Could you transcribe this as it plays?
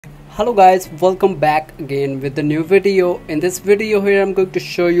Hello guys, welcome back again with the new video. In this video here I'm going to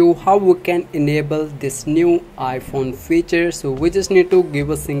show you how we can enable this new iPhone feature. So we just need to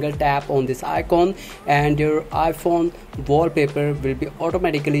give a single tap on this icon and your iPhone wallpaper will be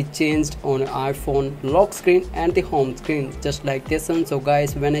automatically changed on iPhone lock screen and the home screen, just like this one. So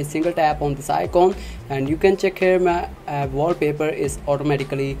guys, when I single tap on this icon, and you can check here my wallpaper is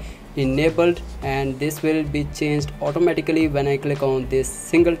automatically enabled, and this will be changed automatically when I click on this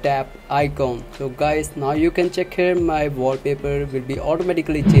single tap icon. So guys, now you can check here my wallpaper will be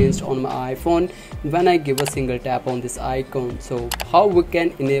automatically changed on my iPhone when I give a single tap on this icon. So how we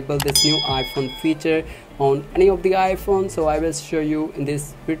can enable this new iPhone feature on any of the iPhone, so I will show you in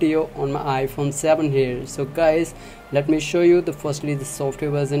this video on my iPhone 7 here. So guys, let me show you firstly the software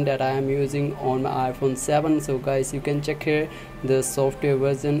version that I am using on my iPhone 7. So guys, you can check here the software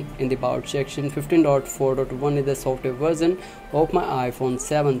version in the about section. 15.4.1 is the software version of my iPhone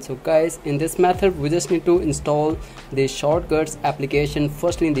 7. So guys, in this method we just need to install the shortcuts application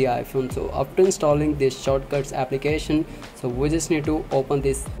firstly in the iPhone. So after installing this shortcuts application, so we just need to open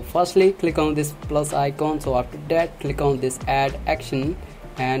this. Firstly click on this plus icon. So after that click on this add action,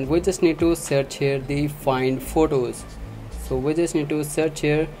 and we just need to search here the find photos. So we just need to search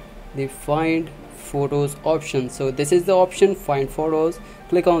here the find photos option. So this is the option find photos.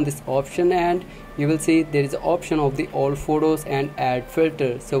 Click on this option and you will see there is an option of the all photos and add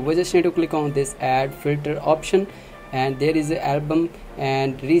filter. So we just need to click on this add filter option, and there is an album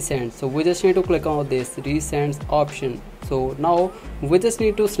and recent. So we just need to click on this recent option. So now we just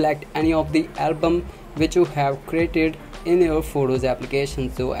need to select any of the album which you have created in your photos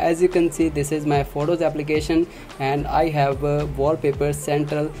application. So as you can see, this is my photos application and I have a wallpaper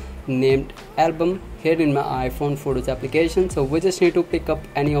central named album here in my iPhone photos application. So we just need to pick up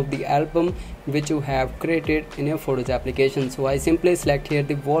any of the album which you have created in your photos application. So I simply select here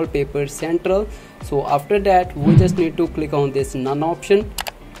the wallpaper central. So after that we just need to click on this none option.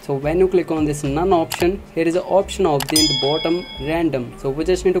 So when you click on this none option, here is an option of the bottom random. So we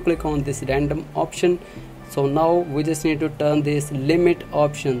just need to click on this random option. So now we just need to turn this limit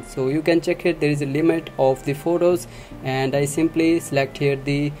option. So you can check here there is a limit of the photos, and I simply select here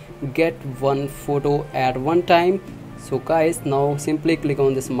the get one photo at one time. So guys, now simply click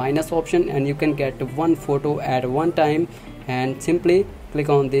on this minus option and you can get one photo at one time, and simply click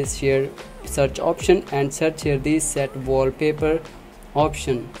on this here search option and search here the set wallpaper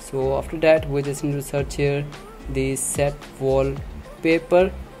option. So after that we just need to search here the set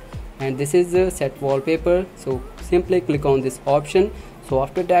wallpaper, and this is the set wallpaper. So simply click on this option. So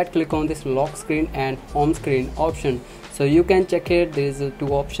after that click on this lock screen and home screen option. So you can check here there is a two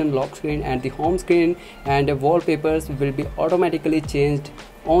option, lock screen and the home screen, and the wallpapers will be automatically changed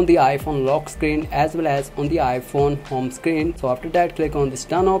on the iPhone lock screen as well as on the iPhone home screen. So after that click on this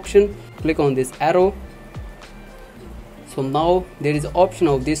done option, click on this arrow. So now there is option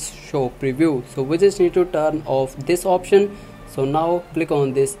of this show preview. So we just need to turn off this option. So now click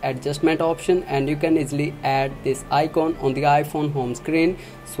on this adjustment option and you can easily add this icon on the iPhone home screen.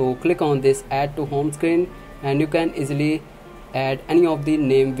 So click on this add to home screen and you can easily add any of the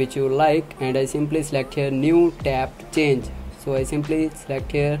name which you like, and I simply select here new tap change. So I simply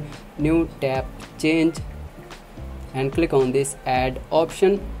select here new tap change and click on this add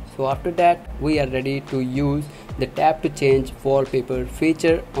option. So after that we are ready to use the tap to change wallpaper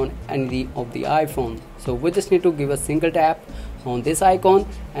feature on any of the iPhone. So we just need to give a single tap on this icon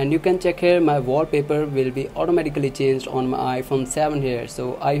and you can check here my wallpaper will be automatically changed on my iPhone 7 here.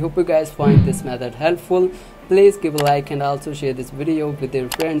 So I hope you guys find this method helpful. Please give a like and also share this video with your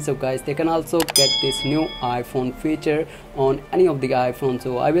friends, so guys they can also get this new iPhone feature on any of the iPhones.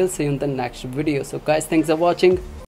 So I will see you in the next video. So guys, thanks for watching.